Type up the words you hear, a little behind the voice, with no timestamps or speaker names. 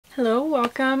Hello,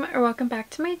 welcome back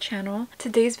to my channel.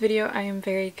 Today's video I am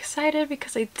very excited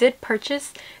because I did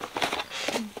purchase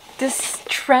this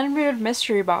Trendmood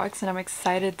mystery box and I'm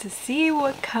excited to see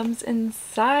what comes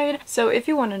inside. So if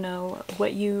you want to know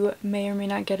what you may or may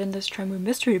not get in this Trendmood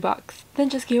mystery box, then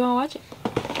just keep on watching.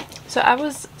 So I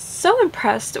was so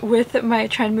impressed with my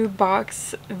Trendmood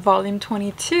box volume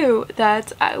 22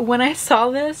 that when I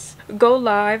saw this go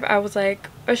live, I was like,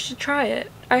 I should try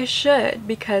it. I should,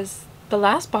 because the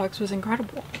last box was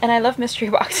incredible. And I love mystery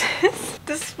boxes.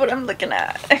 This is what I'm looking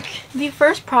at. The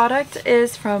first product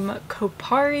is from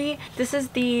Kopari. This is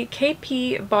the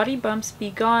KP Body Bumps Be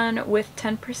Gone with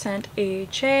 10%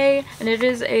 AHA. And it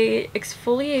is a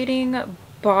exfoliating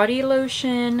body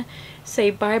lotion.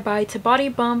 Say bye-bye to body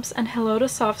bumps and hello to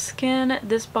soft skin.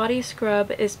 This body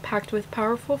scrub is packed with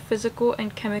powerful physical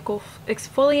and chemical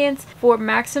exfoliants for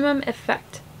maximum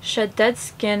effect. Shed dead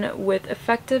skin with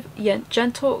effective yet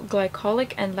gentle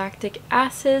glycolic and lactic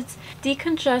acids.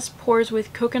 Decongest pores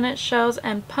with coconut shells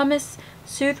and pumice.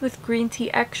 Soothe with green tea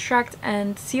extract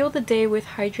and seal the day with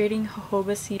hydrating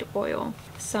jojoba seed oil.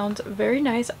 Sounds very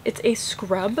nice. It's a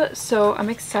scrub, so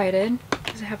I'm excited.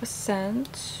 Does it have a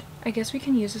scent? I guess we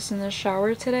can use this in the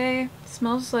shower today. It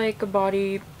smells like a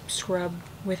body scrub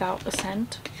without a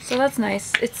scent, so that's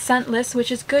nice. It's scentless,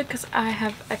 which is good because I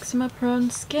have eczema prone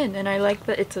skin and I like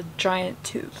that it's a giant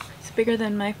tube. It's bigger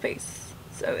than my face,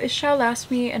 so it shall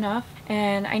last me enough.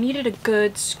 And I needed a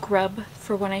good scrub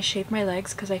for when I shave my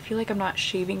legs because I feel like I'm not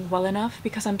shaving well enough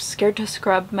because I'm scared to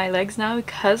scrub my legs now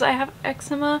because I have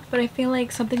eczema. But I feel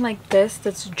like something like this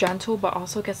that's gentle but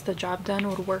also gets the job done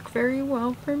would work very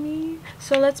well for me.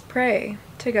 So let's pray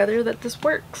together that this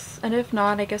works, and if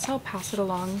not, I guess I'll pass it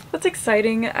along. That's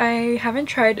exciting. I haven't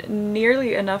tried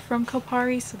nearly enough from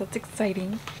Kopari, so that's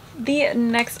exciting. The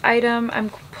next item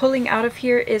I'm pulling out of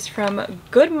here is from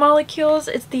Good Molecules.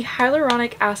 It's the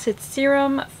hyaluronic acid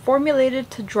serum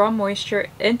formulated to draw moisture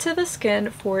into the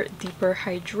skin for deeper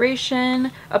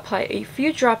hydration. Apply a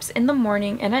few drops in the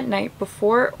morning and at night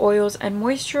before oils and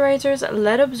moisturizers.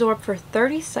 Let absorb for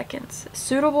 30 seconds.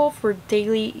 Suitable for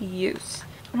daily use.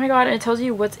 Oh my god, and it tells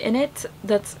you what's in it.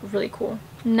 That's really cool.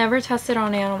 Never tested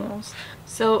on animals.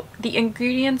 So the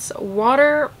ingredients: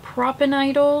 water,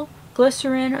 propanidol,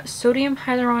 glycerin, sodium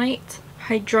hyaluronate,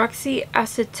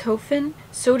 hydroxyacetophen,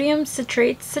 sodium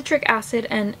citrate, citric acid,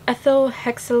 and ethyl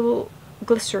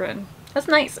hexylglycerin. That's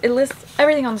nice. It lists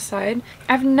everything on the side.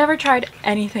 I've never tried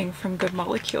anything from Good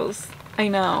Molecules. I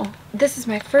know. This is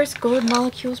my first Good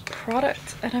Molecules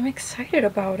product and I'm excited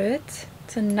about it.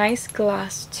 It's a nice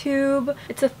glass tube.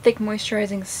 It's a thick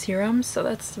moisturizing serum, so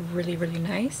that's really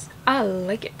nice. I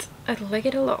like it. I like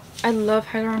it a lot. I love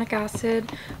hyaluronic acid,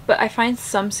 but I find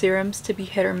some serums to be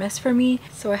hit or miss for me,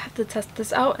 so I have to test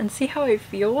this out and see how I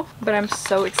feel, but I'm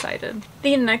so excited.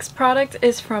 The next product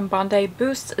is from Bondi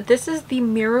Boost. This is the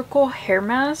Miracle Hair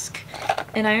Mask,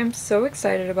 and I am so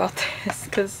excited about this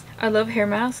because I love hair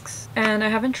masks, and I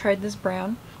haven't tried this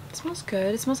brand. It smells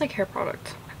good. It smells like hair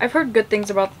product. I've heard good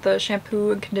things about the shampoo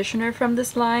and conditioner from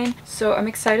this line, so I'm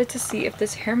excited to see if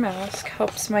this hair mask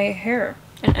helps my hair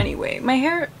in any way. My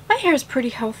hair is pretty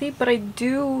healthy, but I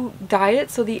do dye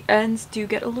it, so the ends do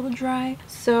get a little dry.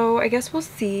 So I guess we'll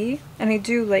see. And I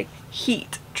do like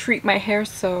heat treat my hair,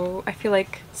 so I feel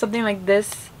like something like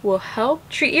this will help.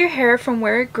 Treat your hair from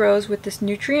where it grows with this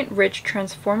nutrient-rich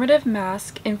transformative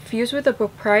mask infused with a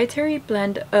proprietary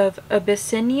blend of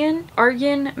abyssinian,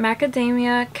 argan,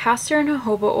 macadamia, castor, and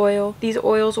jojoba oil. These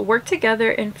oils work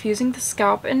together, infusing the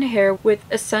scalp and hair with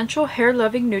essential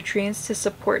hair-loving nutrients to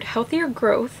support healthier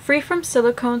growth. Free from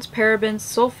silicones, parabens,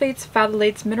 sulfates,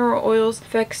 phthalates, mineral oils,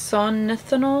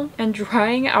 fexonithanol, and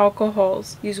drying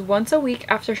alcohols. Use once a week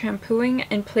after shampooing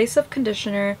in place of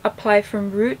conditioner. Apply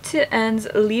from root to ends.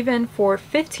 Leave in for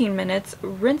 15 minutes,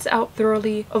 rinse out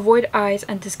thoroughly, avoid eyes,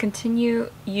 and discontinue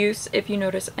use if you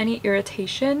notice any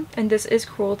irritation. And this is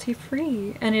cruelty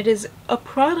free, and it is a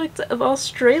product of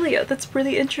Australia. That's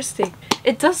really interesting.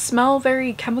 It does smell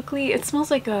very chemically. It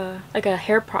smells like a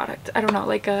hair product. I don't know,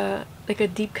 like a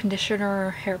deep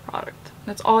conditioner hair product.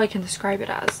 That's all I can describe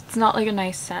it as. It's not like a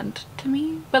nice scent to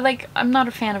me, but like I'm not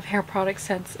a fan of hair product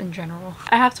scents in general.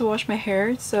 I have to wash my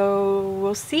hair, so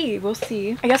we'll see.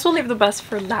 I guess we'll leave the best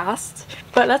for last.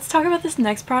 But let's talk about this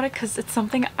next product because it's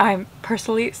something I'm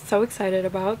personally so excited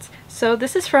about. So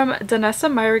this is from Danessa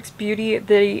Myricks Beauty,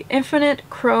 the Infinite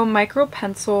Chrome Micro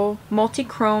Pencil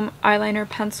Multi-Chrome Eyeliner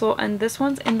Pencil, and this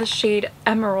one's in the shade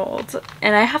Emerald.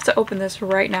 And I have to open this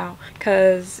right now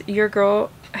because your girl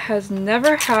has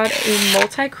never had a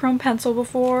multi-chrome pencil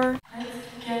before. Let's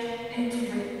get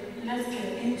into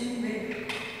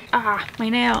it. Ah, my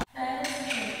nail. Let's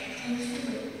get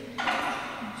into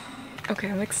it. Okay,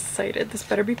 I'm excited. This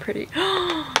better be pretty.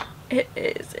 It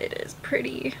is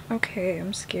pretty. Okay,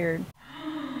 I'm scared.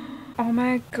 Oh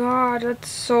my god, that's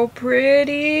so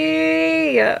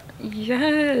pretty.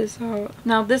 Yes. Oh.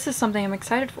 Now this is something I'm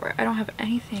excited for. I don't have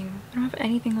anything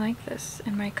like this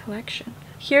in my collection.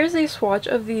 Here's a swatch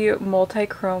of the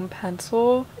multi-chrome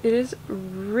pencil. It is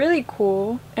really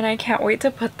cool and I can't wait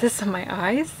to put this on my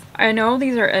eyes. I know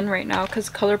these are in right now because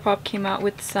ColourPop came out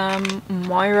with some,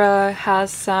 Moira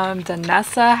has some,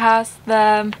 Danessa has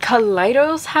them,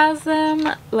 Kaleidos has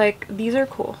them. Like, these are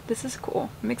cool. This is cool.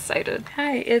 I'm excited.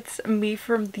 Hi, it's me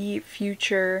from the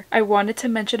future. I wanted to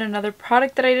mention another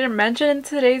product that I didn't mention in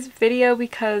today's video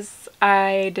because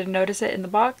I didn't notice it in the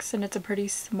box and it's a pretty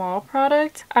small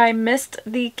product. I missed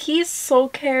the Keys Soul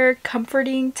Care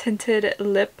Comforting Tinted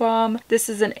Lip Balm. This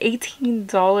is an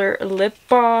 $18 lip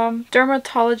balm.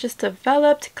 Dermatologist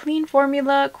developed, clean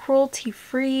formula, cruelty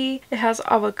free. It has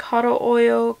avocado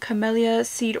oil, camellia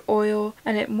seed oil,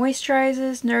 and it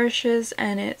moisturizes, nourishes,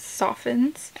 and it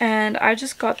softens. And I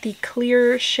just got the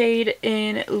clear shade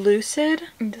in Lucid.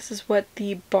 And this is what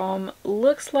the balm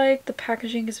looks like. The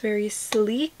packaging is very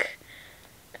sleek.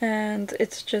 And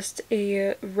it's just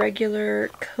a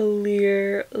regular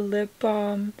clear lip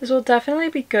balm. This will definitely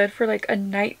be good for like a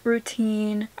night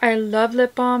routine. I love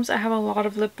lip balms. I have a lot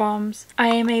of lip balms. I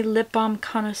am a lip balm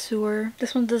connoisseur.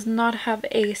 This one does not have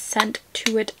a scent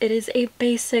to it. It is a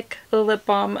basic lip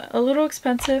balm. A little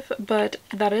expensive, but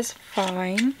that is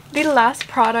fine. The last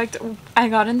product I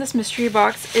got in this mystery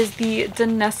box is the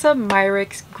Danessa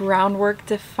Myricks Groundwork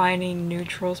Defining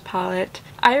Neutrals palette.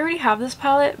 I already have this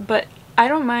palette, but I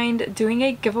don't mind doing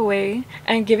a giveaway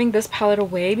and giving this palette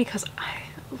away because I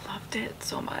loved it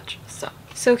so much.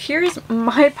 So here's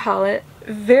my palette.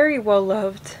 Very well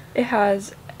loved. It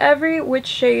has every which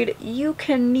shade you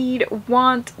can need,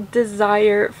 want,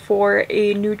 desire for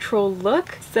a neutral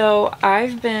look. So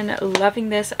I've been loving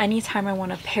this anytime I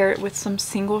want to pair it with some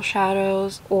single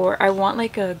shadows or I want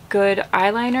like a good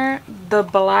eyeliner. The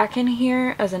black in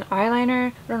here as an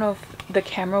eyeliner, I don't know if the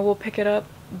camera will pick it up,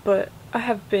 but I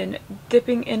have been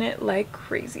dipping in it like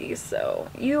crazy, so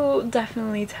you'll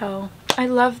definitely tell. I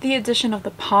love the addition of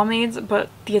the pomades, but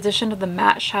the addition of the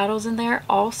matte shadows in there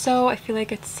also, I feel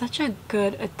like it's such a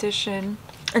good addition.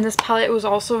 And this palette was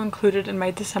also included in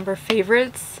my December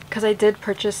favorites because I did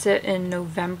purchase it in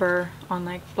November on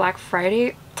like Black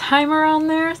Friday time around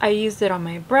there. I used it on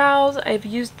my brows. I've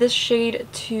used this shade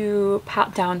to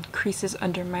pat down creases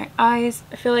under my eyes.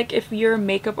 I feel like if you're a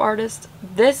makeup artist,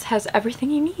 this has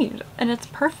everything you need and it's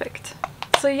perfect.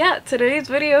 So yeah, today's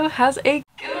video has a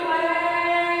giveaway!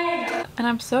 And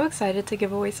I'm so excited to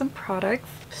give away some products.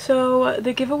 So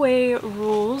the giveaway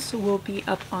rules will be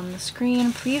up on the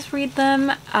screen. Please read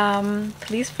them.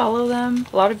 Please follow them.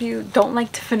 A lot of you don't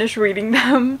like to finish reading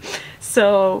them.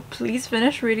 So please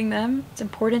finish reading them. It's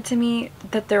important to me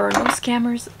that there are no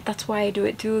scammers. That's why I do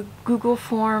it. Do a Google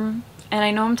form. And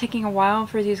I know I'm taking a while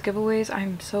for these giveaways.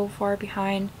 I'm so far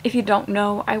behind. If you don't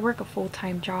know, I work a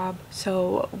full-time job.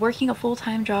 So working a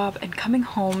full-time job and coming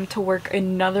home to work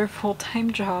another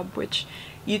full-time job, which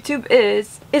YouTube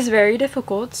is very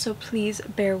difficult. So please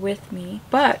bear with me.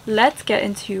 But let's get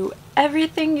into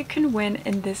everything you can win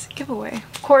in this giveaway.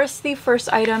 Of course, the first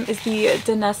item is the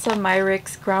Danessa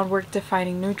Myricks Groundwork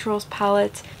Defining Neutrals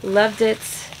palette. Loved it.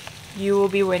 You will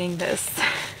be winning this.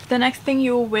 The next thing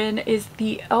you will win is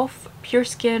the e.l.f. Pure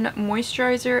Skin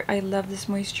Moisturizer. I love this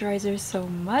moisturizer so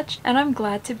much and I'm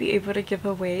glad to be able to give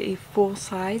away a full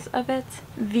size of it.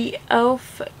 The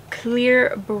e.l.f.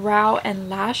 Clear Brow and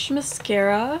Lash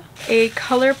Mascara. A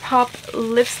ColourPop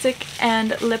lipstick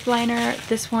and lip liner.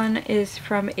 This one is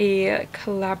from a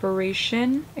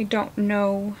collaboration. I don't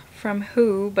know from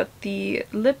who, but the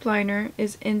lip liner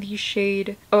is in the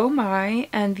shade Oh My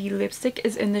and the lipstick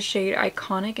is in the shade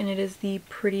Iconic and it is the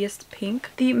prettiest pink.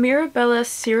 The Mirabella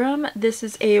serum, this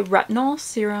is a retinol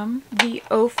serum. The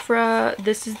Ofra,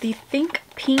 this is the Think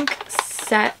Pink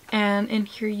set and in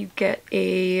here you get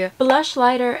a blush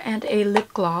lighter and a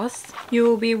lip gloss. You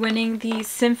will be winning the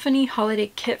Symphony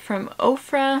Holiday Kit from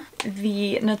Ofra,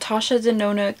 the Natasha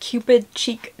Denona Cupid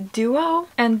Cheek Duo,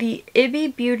 and the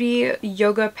Ibby Beauty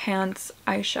Yoga Pants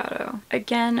eyeshadow.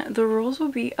 Again, the rules will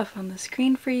be up on the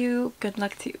screen for you. Good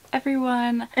luck to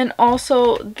everyone. And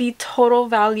also the total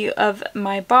value of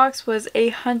my box was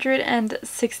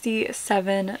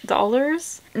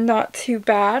 $167. Not too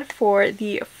bad for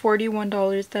the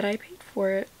 $41 that I paid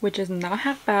for it, which is not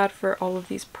half bad for all of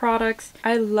these products.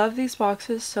 I love these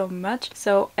boxes so much,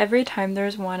 so every time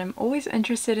there's one, I'm always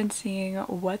interested in seeing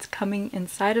what's coming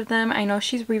inside of them. I know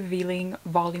she's revealing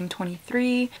volume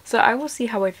 23, so I will see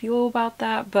how I feel about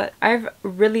that, but I've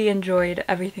really enjoyed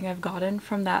everything I've gotten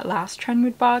from that last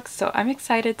Trendmood box, so I'm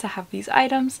excited to have these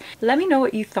items. Let me know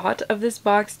what you thought of this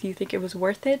box. Do you think it was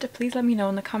worth it? Please let me know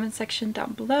in the comment section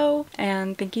down below,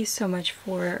 and thank you so much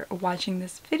for watching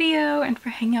this video and for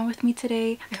hanging out with me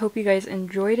today. I hope you guys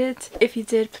enjoyed it. If you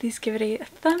did, please give it a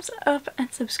thumbs up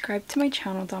and subscribe to my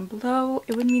channel down below.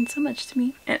 It would mean so much to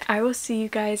me, and I will see you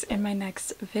guys in my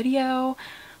next video.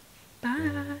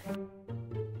 Bye.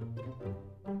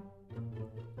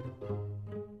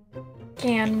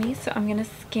 Scan me, so I'm gonna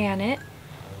scan it.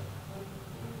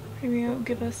 Maybe it'll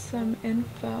give us some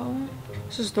info.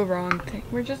 This is the wrong thing.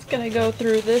 We're just gonna go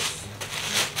through this.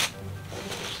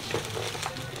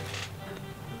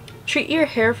 Treat your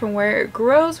hair from where it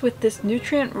grows with this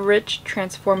nutrient-rich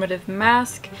transformative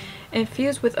mask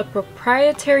infused with a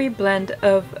proprietary blend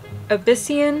of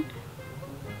Abyssinian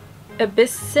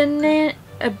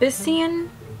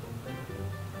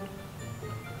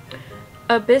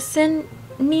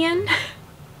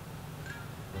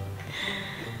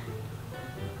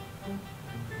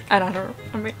I don't know.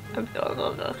 I'm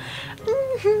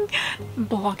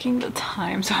blocking the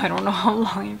time, so I don't know how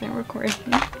long I've been recording.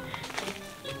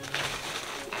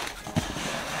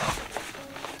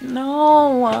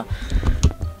 No!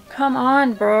 Come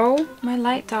on, bro. My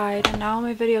light died and now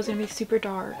my video is gonna be super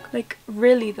dark. Like,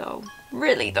 really though.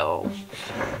 Really though.